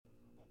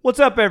What's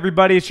up,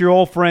 everybody? It's your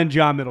old friend,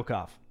 John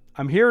Middlecoff.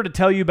 I'm here to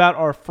tell you about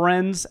our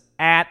friends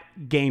at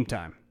Game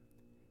Time.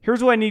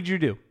 Here's what I need you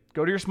to do.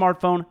 Go to your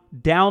smartphone,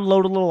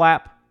 download a little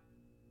app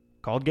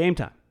called Game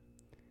Time.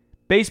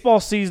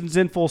 Baseball season's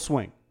in full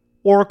swing.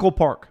 Oracle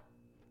Park.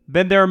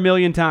 Been there a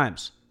million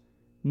times.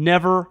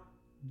 Never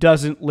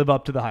doesn't live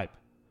up to the hype.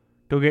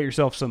 Go get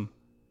yourself some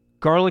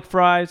garlic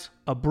fries,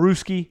 a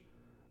brewski,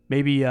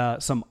 maybe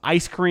some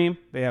ice cream.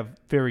 They have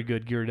very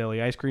good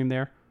Ghirardelli ice cream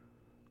there.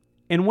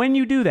 And when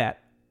you do that,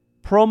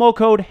 promo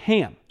code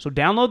HAM. So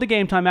download the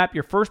Game Time app.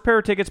 Your first pair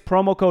of tickets,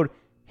 promo code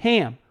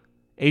HAM,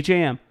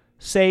 H-A-M,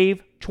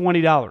 save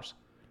 $20.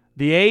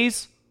 The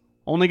A's,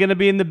 only going to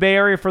be in the Bay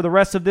Area for the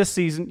rest of this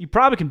season. You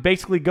probably can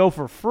basically go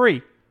for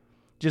free.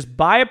 Just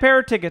buy a pair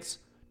of tickets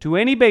to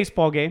any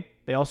baseball game.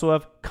 They also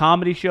have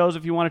comedy shows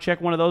if you want to check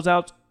one of those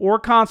out, or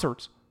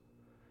concerts.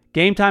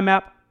 Game Time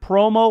app,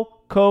 promo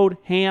code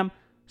HAM,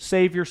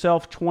 save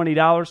yourself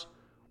 $20.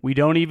 We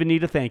don't even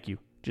need a thank you.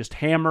 Just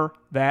hammer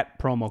that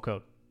promo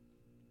code.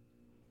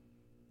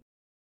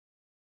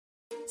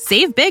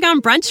 Save big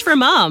on brunch for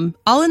mom,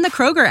 all in the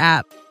Kroger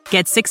app.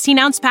 Get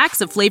 16-ounce packs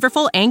of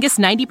flavorful Angus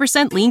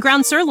 90% lean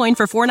ground sirloin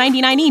for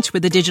 $4.99 each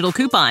with a digital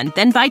coupon.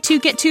 Then buy 2,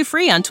 get 2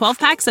 free on 12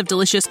 packs of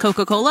delicious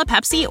Coca-Cola,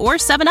 Pepsi, or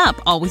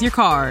 7-Up, all with your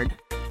card.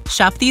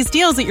 Shop these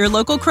deals at your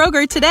local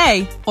Kroger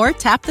today, or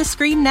tap the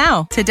screen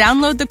now to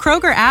download the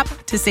Kroger app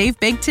to save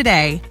big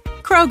today.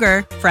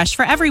 Kroger, fresh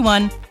for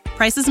everyone.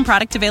 Prices and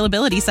product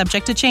availability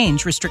subject to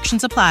change.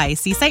 Restrictions apply.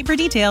 See site for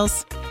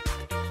details.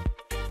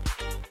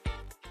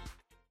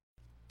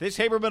 This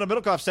Haberman and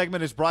Middlecoff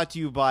segment is brought to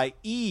you by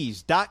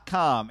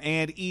Ease.com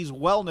and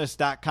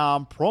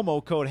EaseWellness.com,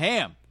 promo code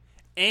HAM.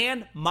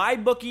 And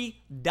MyBookie.ag,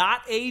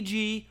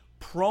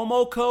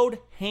 promo code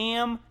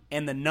HAM,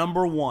 and the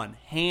number 1,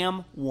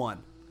 HAM1.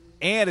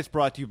 And it's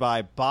brought to you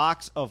by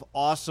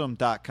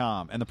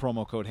BoxOfAwesome.com and the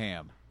promo code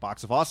HAM.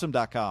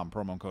 BoxOfAwesome.com,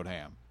 promo code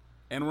HAM.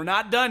 And we're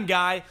not done,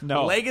 guy.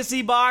 No.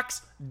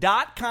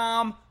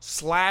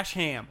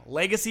 LegacyBox.com/ham.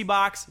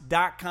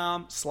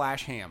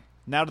 LegacyBox.com/ham.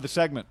 Now to the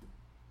segment.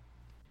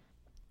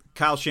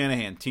 Kyle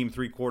Shanahan, Team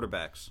 3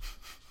 quarterbacks.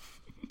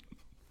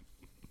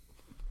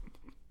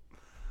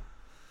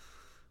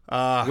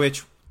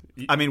 Which,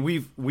 I mean,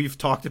 we've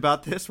talked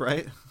about this,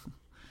 right?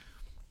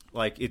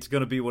 Like, it's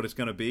going to be what it's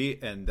going to be,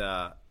 and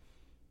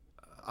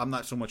I'm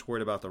not so much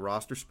worried about the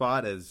roster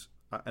spot as,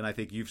 and I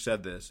think you've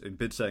said this and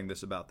been saying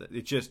this about that.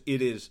 It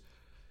is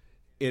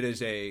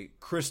a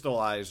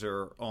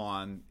crystallizer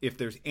on if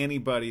there's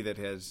anybody that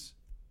has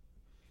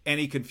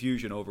any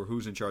confusion over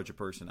who's in charge of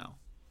personnel.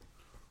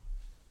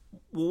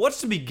 Well,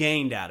 what's to be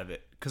gained out of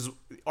it? Because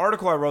the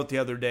article I wrote the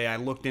other day, I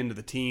looked into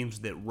the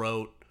teams that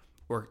wrote,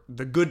 or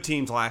the good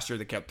teams last year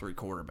that kept 3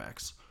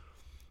 quarterbacks.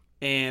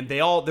 And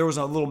there was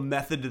a little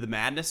method to the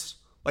madness.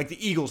 Like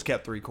the Eagles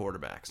kept 3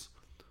 quarterbacks.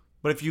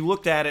 But if you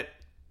looked at it,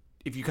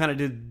 if you kind of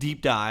did a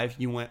deep dive,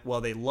 you went,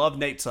 well, they love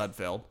Nate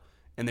Sudfeld,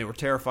 and they were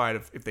terrified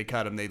if they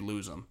cut him, they'd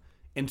lose him.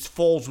 And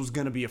Foles was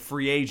going to be a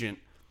free agent.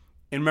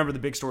 And remember the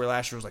big story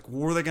last year was like,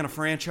 were they going to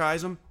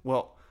franchise him?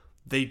 Well,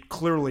 they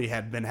clearly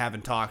had been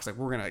having talks like,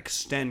 we're going to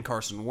extend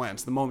Carson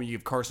Wentz. The moment you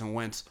give Carson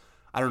Wentz,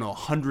 I don't know,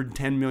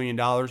 $110 million,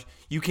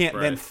 you can't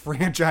then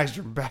franchise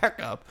your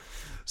backup.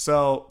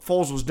 So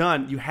Foles was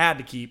done. You had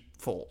to keep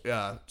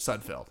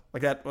Sudfeld.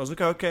 Like that, I was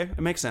like, okay, it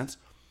makes sense.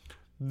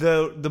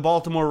 The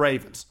Baltimore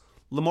Ravens.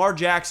 Lamar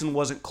Jackson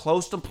wasn't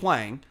close to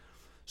playing,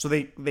 so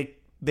they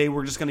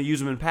were just going to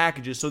use him in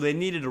packages. So they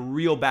needed a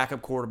real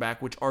backup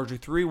quarterback, which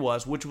RG3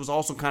 was, which was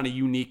also kind of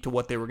unique to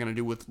what they were going to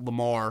do with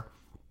Lamar.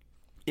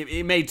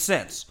 It made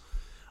sense.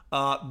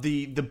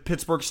 The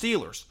Pittsburgh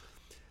Steelers.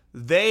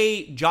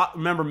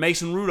 Remember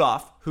Mason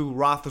Rudolph, who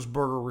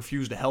Roethlisberger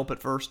refused to help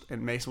at first,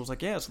 and Mason was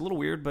like, yeah, it's a little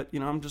weird, but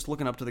I'm just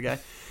looking up to the guy.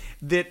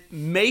 That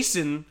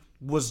Mason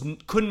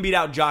couldn't beat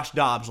out Josh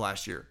Dobbs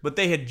last year, but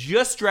they had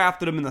just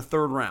drafted him in the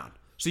 3rd round.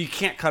 So you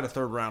can't cut a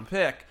 3rd round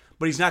pick,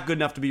 but he's not good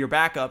enough to be your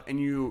backup, and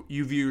you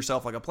view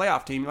yourself like a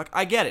playoff team. You're like,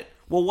 I get it.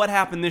 Well, what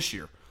happened this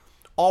year?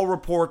 All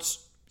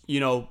reports,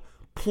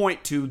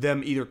 point to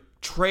them either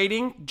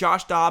trading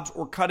Josh Dobbs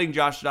or cutting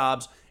Josh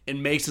Dobbs,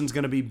 and Mason's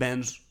going to be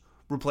Ben's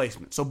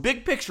replacement. So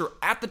big picture,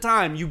 at the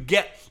time,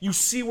 you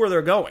see where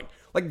they're going.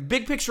 Like,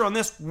 big picture on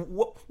this,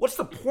 what's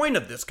the point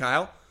of this,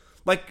 Kyle?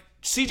 Like,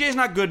 CJ's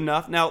not good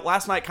enough. Now,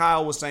 last night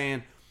Kyle was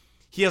saying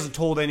he hasn't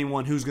told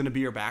anyone who's going to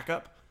be your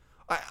backup.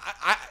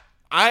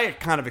 I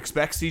kind of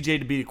expect CJ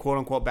to be the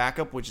quote-unquote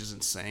backup, which is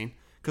insane.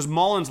 Because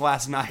Mullins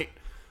last night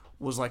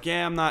was like,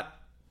 yeah, I'm not,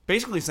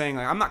 basically saying,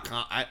 like,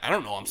 I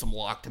don't know I'm some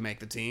lock to make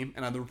the team.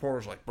 And the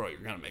reporter's like, bro, you're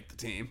going to make the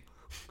team.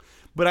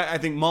 But I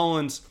think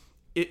Mullins,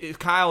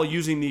 Kyle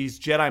using these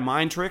Jedi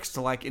mind tricks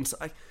to, like,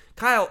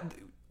 Kyle,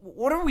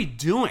 what are we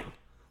doing?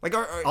 Like,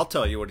 I'll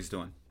tell you what he's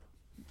doing.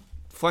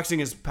 Flexing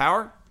his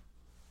power?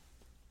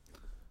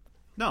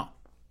 No.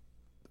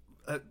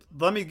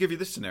 Let me give you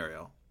this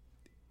scenario.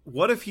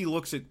 What if he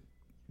looks at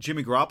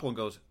Jimmy Garoppolo and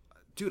goes,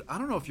 dude, I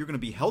don't know if you're going to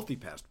be healthy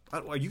past.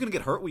 Are you going to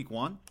get hurt week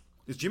 1?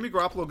 Is Jimmy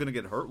Garoppolo going to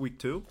get hurt week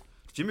 2?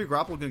 Is Jimmy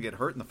Garoppolo going to get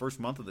hurt in the first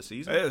month of the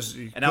season? Yes,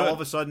 and now all of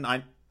a sudden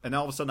and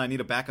all of a sudden I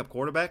need a backup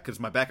quarterback because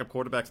my backup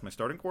quarterback's my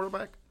starting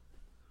quarterback.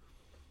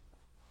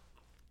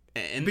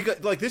 And because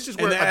this is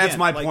where that's again,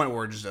 my point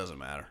where it just doesn't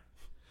matter.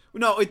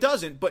 No, it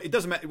doesn't. But it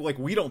doesn't matter.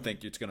 We don't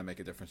think it's going to make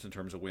a difference in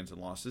terms of wins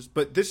and losses.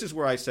 But this is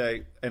where I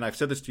say, and I've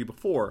said this to you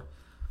before,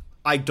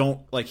 I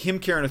don't him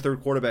carrying a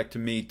third quarterback to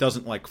me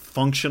doesn't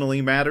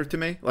functionally matter to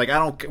me. I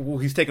don't. Well,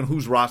 he's taking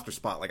whose roster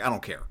spot. I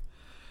don't care.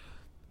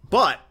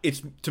 But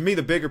it's to me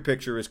the bigger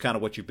picture is kind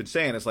of what you've been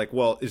saying. It's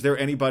well, is there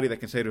anybody that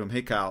can say to him,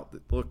 "Hey, Kyle,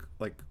 look,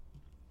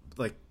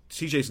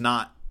 CJ's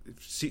not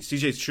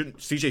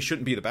CJ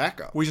shouldn't be the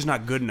backup. We're just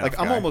not good enough."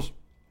 I'm almost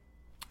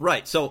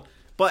right. So,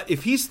 but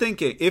if he's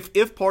thinking,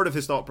 if part of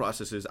his thought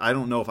process is, I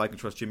don't know if I can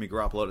trust Jimmy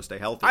Garoppolo to stay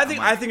healthy.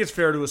 I think it's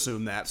fair to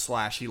assume that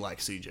 / he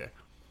likes CJ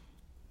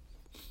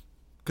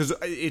because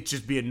it'd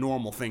just be a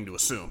normal thing to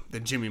assume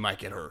that Jimmy might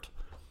get hurt.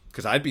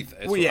 Because I'd be.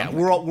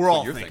 We're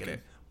all thinking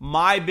it.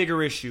 My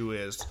bigger issue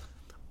is,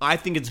 I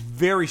think it's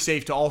very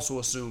safe to also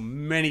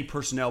assume many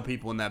personnel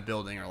people in that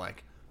building are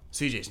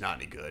CJ's not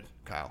any good,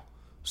 Kyle.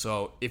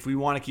 So if we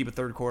want to keep a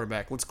third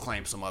quarterback, let's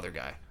claim some other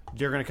guy.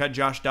 They're going to cut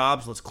Josh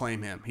Dobbs, let's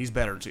claim him. He's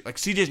better.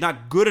 CJ's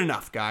not good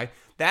enough, guy.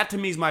 That to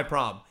me is my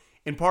problem.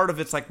 And part of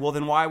it's well,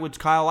 then why would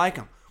Kyle like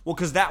him? Well,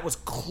 because that was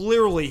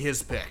clearly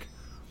his pick.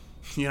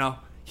 He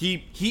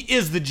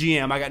is the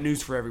GM. I got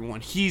news for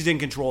everyone. He's in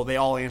control. They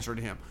all answer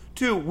to him.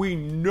 2, we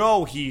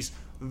know he's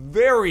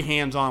very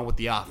hands-on with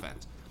the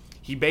offense.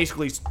 He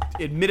basically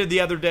admitted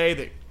the other day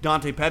that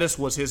Dante Pettis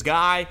was his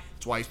guy.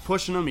 That's why he's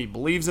pushing him. He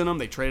believes in him.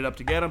 They traded up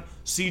to get him.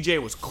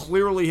 CJ was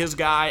clearly his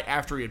guy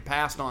after he had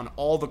passed on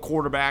all the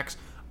quarterbacks.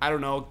 I don't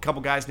know, a couple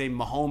guys named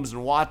Mahomes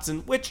and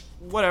Watson, which,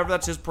 whatever,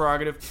 that's his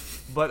prerogative.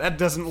 But that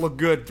doesn't look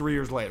good 3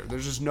 years later.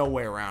 There's just no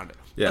way around it.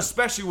 Yeah.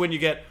 Especially when you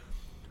get,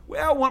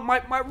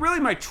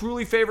 my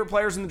truly favorite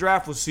players in the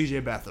draft was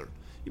CJ Beathard.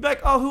 You'd be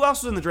like, oh, who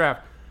else was in the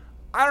draft?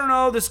 I don't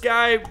know, this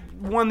guy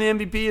won the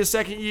MVP his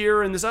second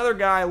year, and this other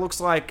guy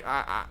looks like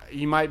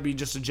he might be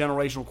just a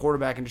generational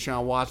quarterback in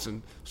Deshaun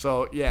Watson.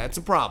 So, yeah, it's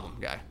a problem,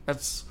 guy.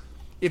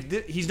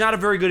 He's not a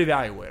very good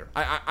evaluator.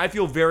 I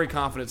feel very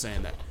confident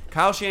saying that.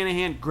 Kyle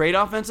Shanahan, great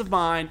offensive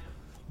mind,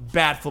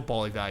 bad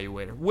football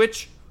evaluator,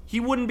 which he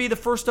wouldn't be the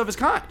first of his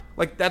kind.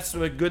 That's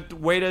a good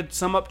way to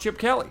sum up Chip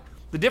Kelly.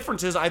 The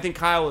difference is I think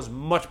Kyle is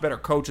much better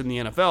coach in the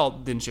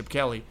NFL than Chip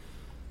Kelly.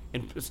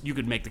 And you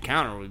could make the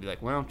counter. We'd be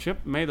well,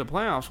 Chip made the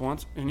playoffs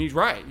once, and he's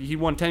right. He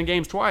won 10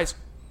 games twice.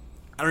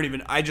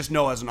 I just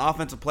know as an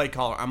offensive play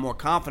caller, I'm more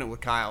confident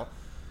with Kyle.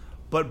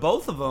 But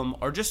both of them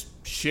are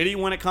just shitty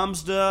when it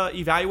comes to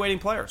evaluating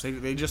players.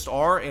 They just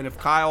are. And if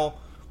Kyle,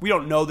 we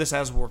don't know this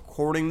as we're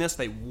recording this,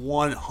 they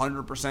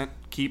 100%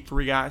 keep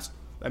 3 guys.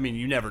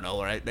 You never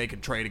know, right? They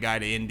could trade a guy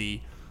to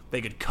Indy.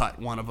 They could cut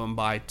one of them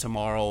by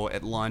tomorrow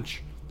at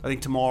lunch. I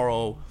think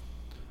tomorrow,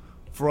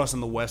 for us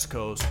on the West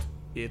Coast,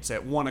 it's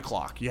at 1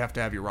 o'clock. You have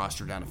to have your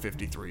roster down to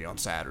 53 on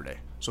Saturday.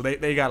 So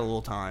they got a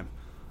little time.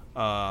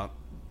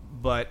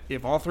 But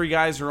if all 3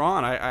 guys are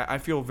on, I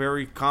feel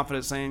very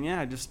confident saying,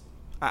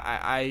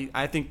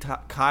 I think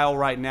Kyle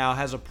right now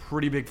has a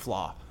pretty big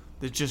flaw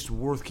that's just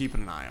worth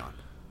keeping an eye on.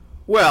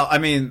 Well,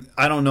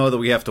 I don't know that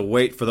we have to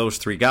wait for those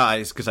 3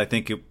 guys because I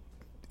think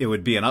it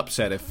would be an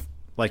upset if,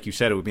 like you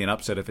said, it would be an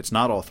upset if it's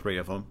not all 3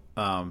 of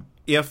them.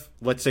 If,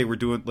 let's say you're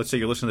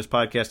listening to this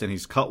podcast and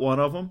he's cut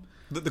one of them,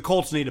 the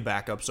Colts need a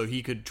backup, so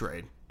he could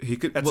trade.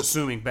 That's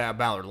assuming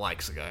assuming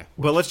likes the guy.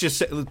 Well, let's just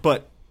say,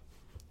 to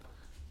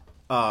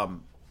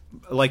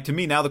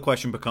me now the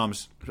question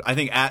becomes, I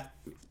think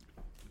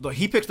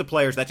he picks the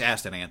players, that's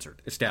asked and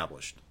answered,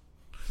 established.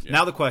 Yeah.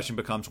 Now the question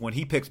becomes, when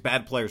he picks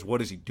bad players, what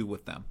does he do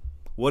with them?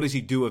 What does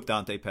he do if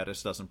Dante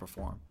Pettis doesn't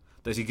perform?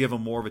 Does he give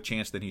him more of a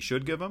chance than he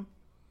should give him?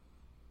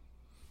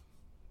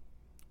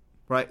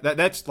 Right?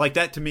 That's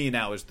that to me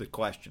now is the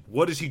question.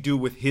 What does he do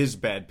with his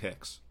bad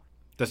picks?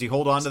 Does he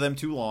hold on to them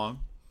too long,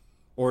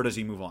 or does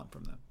he move on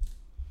from them?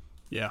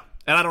 Yeah.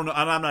 And I don't know.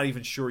 I'm not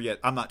even sure yet.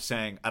 I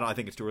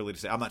think it's too early to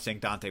say. I'm not saying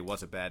Dante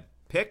was a bad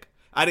pick.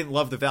 I didn't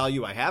love the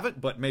value. I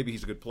haven't, but maybe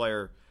he's a good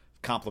player.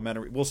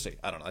 Complimentary. We'll see.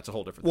 I don't know. That's a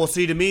whole different thing.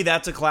 See, to me,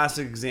 that's a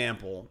classic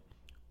example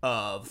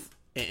of,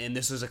 and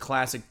this is a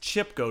classic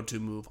Chip go-to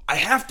move, I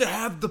have to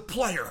have the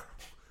player.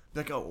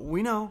 They go,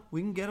 we know.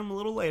 We can get him a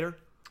little later.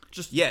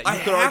 I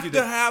have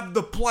to have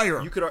the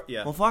player. You could,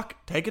 yeah. Well,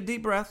 fuck. Take a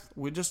deep breath.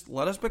 Just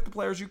let us pick the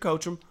players. You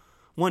coach them.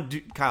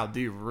 Kyle,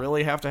 do you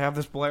really have to have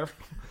this player?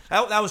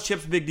 That was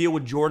Chip's big deal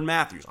with Jordan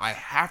Matthews. I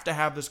have to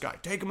have this guy.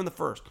 Take him in the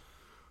first.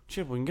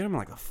 Chip, we can get him in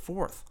the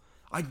 4th.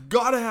 I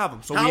gotta have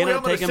him. So we ended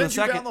up taking him in the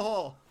second. Down the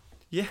hall.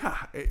 Yeah,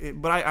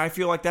 but I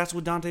feel like that's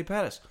with Dante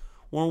Pettis.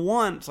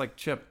 One, it's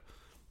Chip,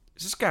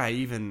 is this guy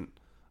even,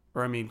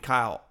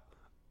 Kyle,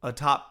 a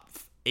top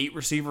 8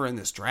 receiver in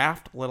this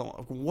draft?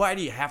 Why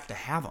do you have to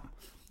have him?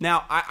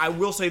 Now, I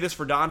will say this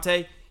for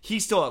Dante. He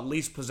still at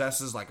least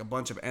possesses a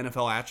bunch of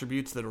NFL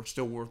attributes that are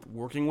still worth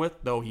working with,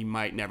 though he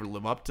might never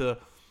live up to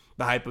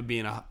the hype of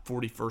being a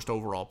 41st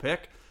overall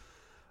pick.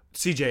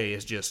 CJ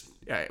is just,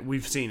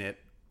 we've seen it.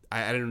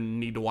 I didn't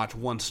need to watch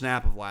one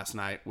snap of last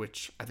night,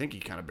 which I think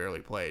he kind of barely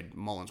played.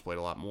 Mullins played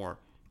a lot more.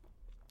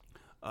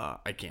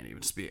 I can't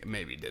even speak.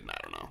 Maybe he didn't. I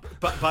don't know.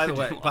 But by the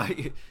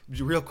way,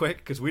 real quick,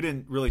 because we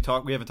haven't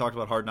talked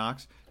about Hard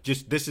Knocks.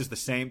 Just this is the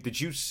same. Did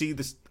you see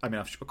this? I mean,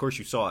 of course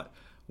you saw it.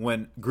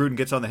 When Gruden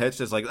gets on the head,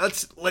 says like,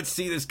 let's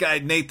see this guy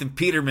Nathan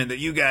Peterman that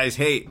you guys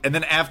hate, and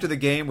then after the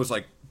game was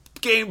like,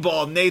 game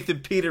ball Nathan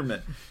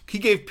Peterman. He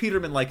gave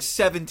Peterman like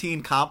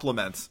 17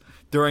 compliments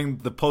during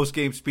the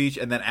post-game speech,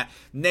 and then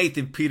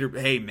Nathan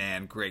Peterman, hey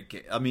man, great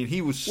game. I mean,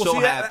 he was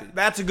happy.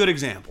 That's a good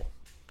example.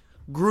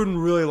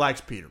 Gruden really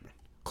likes Peterman.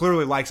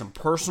 Clearly likes him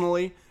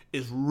personally,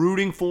 is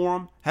rooting for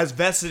him, has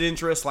vested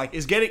interest,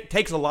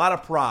 takes a lot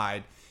of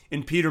pride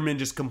in Peterman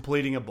just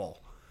completing a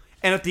ball.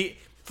 And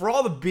for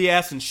all the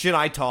BS and shit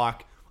I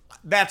talk,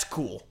 that's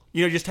cool.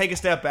 Just take a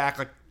step back.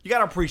 Like, you got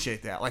to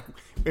appreciate that. Like,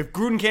 if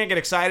Gruden can't get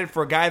excited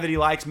for a guy that he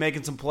likes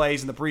making some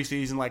plays in the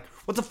preseason, like,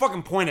 what's the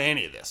fucking point of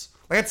any of this?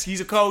 Like,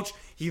 he's a coach.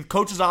 He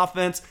coaches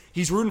offense.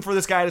 He's rooting for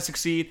this guy to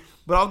succeed.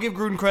 But I'll give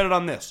Gruden credit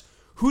on this.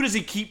 Who does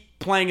he keep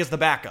playing as the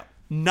backup?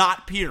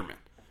 Not Peterman.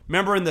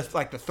 Remember in the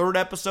third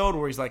episode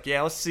where he's like,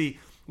 yeah, let's see.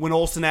 When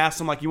Olsen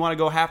asked him, like, you want to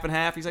go half and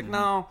half? He's like,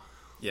 no.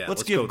 Yeah,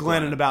 let's give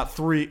Glennon about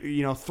three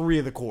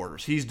of the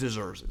quarters. He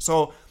deserves it.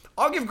 So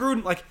I'll give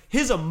Gruden, like,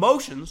 his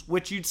emotions,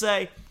 which you'd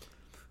say,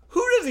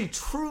 who does he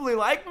truly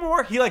like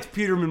more? He likes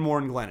Peterman more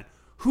than Glennon.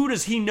 Who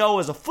does he know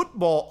as a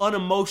football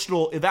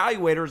unemotional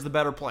evaluator is the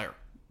better player?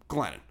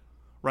 Glennon,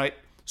 right?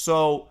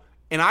 So,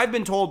 and I've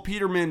been told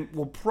Peterman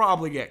will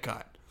probably get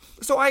cut.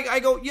 So I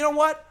go, you know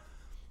what?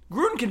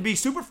 Gruden can be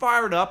super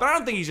fired up, and I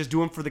don't think he's just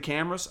doing it for the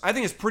cameras. I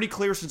think it's pretty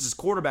clear since his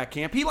quarterback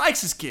camp. He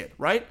likes his kid,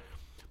 right?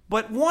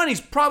 But one,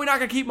 he's probably not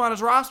going to keep him on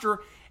his roster.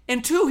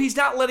 And two, he's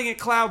not letting it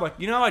cloud like,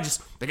 they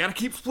got to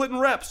keep splitting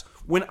reps.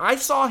 When I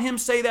saw him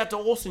say that to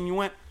Olsen, you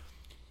went,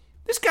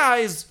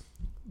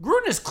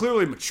 Gruden has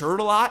clearly matured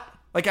a lot.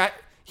 Like,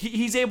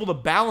 he's able to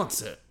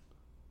balance it.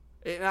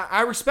 And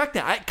I respect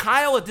that.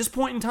 Kyle, at this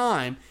point in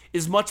time,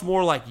 is much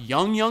more like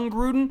young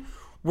Gruden,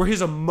 where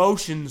his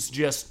emotions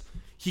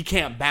he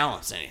can't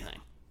balance anything.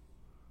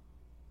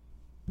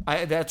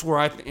 That's where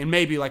and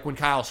maybe like when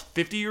Kyle's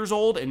 50 years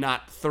old and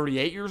not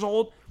 38 years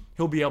old,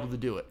 he'll be able to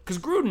do it. Because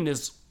Gruden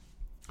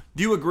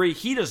do you agree,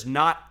 he does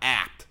not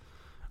act.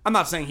 I'm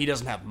not saying he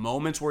doesn't have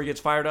moments where he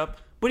gets fired up,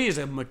 but he is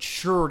a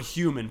matured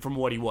human from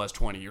what he was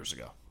 20 years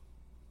ago.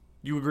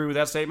 You agree with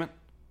that statement?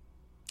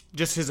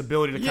 Just his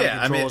ability to kind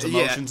of control his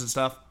emotions and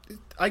stuff?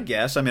 I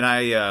guess. I mean,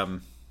 I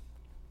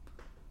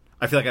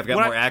feel like I've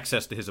got more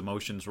access to his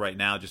emotions right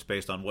now just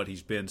based on what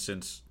he's been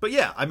since. But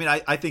yeah, I mean,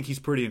 I think he's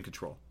pretty in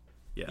control.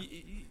 Yeah.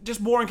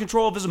 Just more in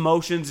control of his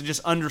emotions and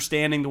just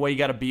understanding the way you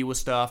got to be with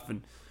stuff,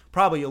 and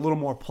probably a little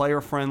more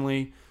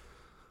player-friendly.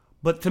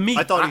 But to me,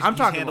 I thought he's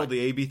handled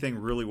the AB thing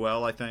really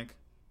well, I think.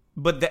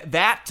 But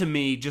that to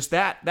me,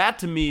 that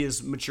to me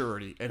is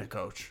maturity in a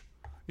coach.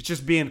 It's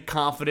just being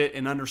confident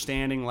and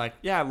understanding, like,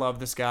 yeah, I love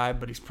this guy,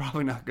 but he's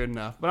probably not good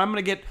enough. But I'm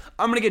gonna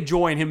get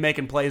joy in him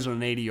making plays on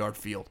an 80-yard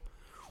field.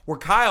 Where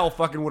Kyle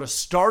fucking would have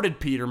started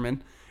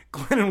Peterman,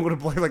 Glennon would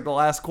have played like the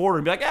last quarter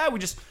and be like,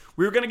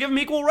 we were gonna give him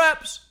equal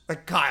reps.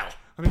 Like, Kyle,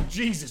 I mean,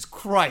 Jesus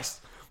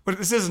Christ. But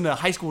this isn't a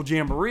high school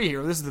jamboree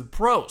here. This is the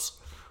pros.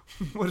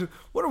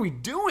 What are we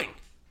doing?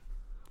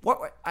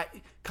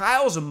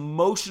 Kyle's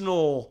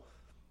emotional.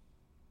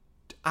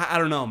 I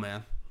don't know,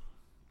 man.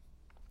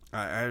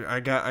 I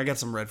got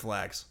some red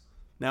flags.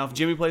 Now, if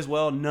Jimmy plays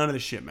well, none of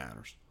this shit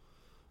matters.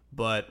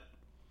 But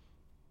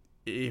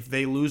if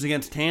they lose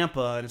against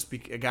Tampa and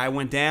a guy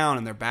went down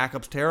and their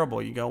backup's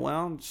terrible, you go,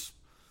 well,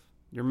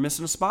 you're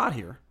missing a spot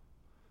here.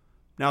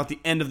 Now, at the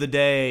end of the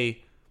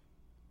day,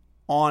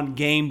 on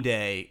game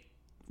day,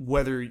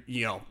 whether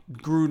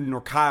Gruden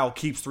or Kyle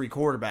keeps three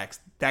quarterbacks,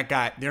 that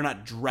guy, they're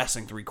not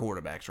dressing three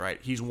quarterbacks, right?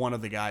 He's one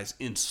of the guys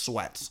in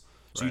sweats.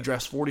 So you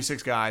dress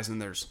 46 guys,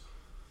 and I'm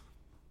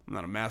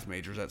not a math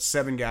major, that's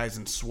 7 guys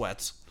in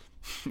sweats.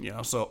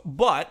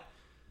 But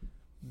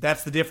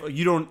that's the difference.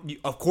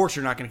 Of course,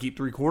 you're not going to keep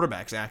three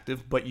quarterbacks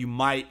active, but you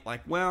might,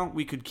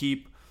 we could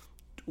keep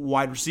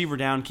wide receiver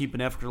down, keep an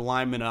extra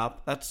lineman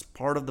up. That's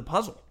part of the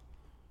puzzle.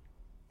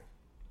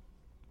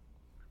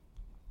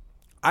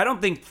 I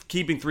don't think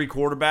keeping three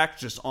quarterbacks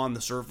just on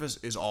the surface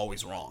is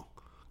always wrong.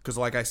 Because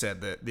like I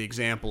said, the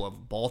example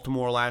of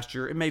Baltimore last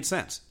year, it made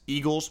sense.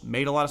 Eagles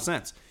made a lot of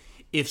sense.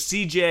 If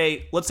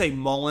CJ, let's say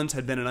Mullins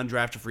had been an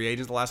undrafted free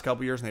agent the last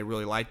couple of years and they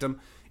really liked him,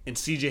 and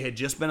CJ had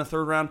just been a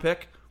third-round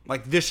pick,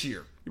 like this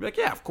year, you'd be like,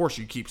 yeah, of course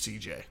you keep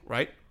CJ,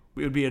 right?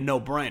 It would be a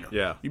no-brainer.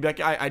 Yeah. You'd be like,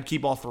 I'd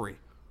keep all three.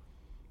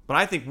 But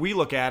I think we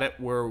look at it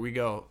where we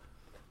go,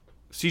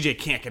 CJ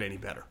can't get any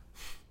better.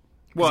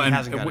 Well,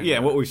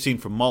 and what we've seen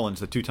from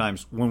Mullins, the 2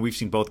 times when we've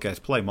seen both guys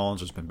play,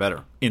 Mullins has been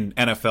better in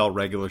NFL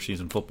regular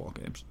season football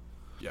games.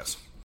 Yes.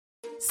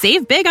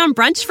 Save big on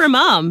brunch for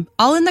mom,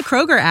 all in the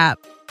Kroger app.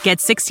 Get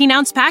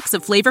 16-ounce packs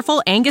of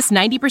flavorful Angus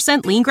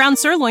 90% lean ground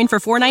sirloin for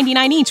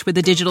 $4.99 each with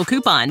a digital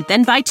coupon.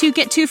 Then buy 2,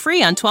 get 2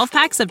 free on 12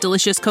 packs of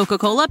delicious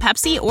Coca-Cola,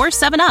 Pepsi, or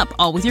 7-Up,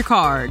 all with your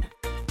card.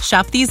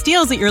 Shop these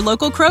deals at your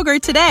local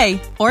Kroger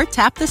today, or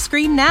tap the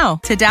screen now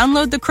to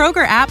download the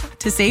Kroger app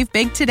to save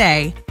big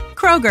today.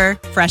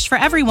 Kroger, fresh for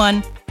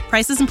everyone.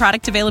 Prices and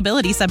product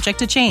availability subject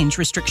to change.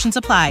 Restrictions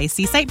apply.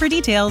 See site for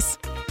details.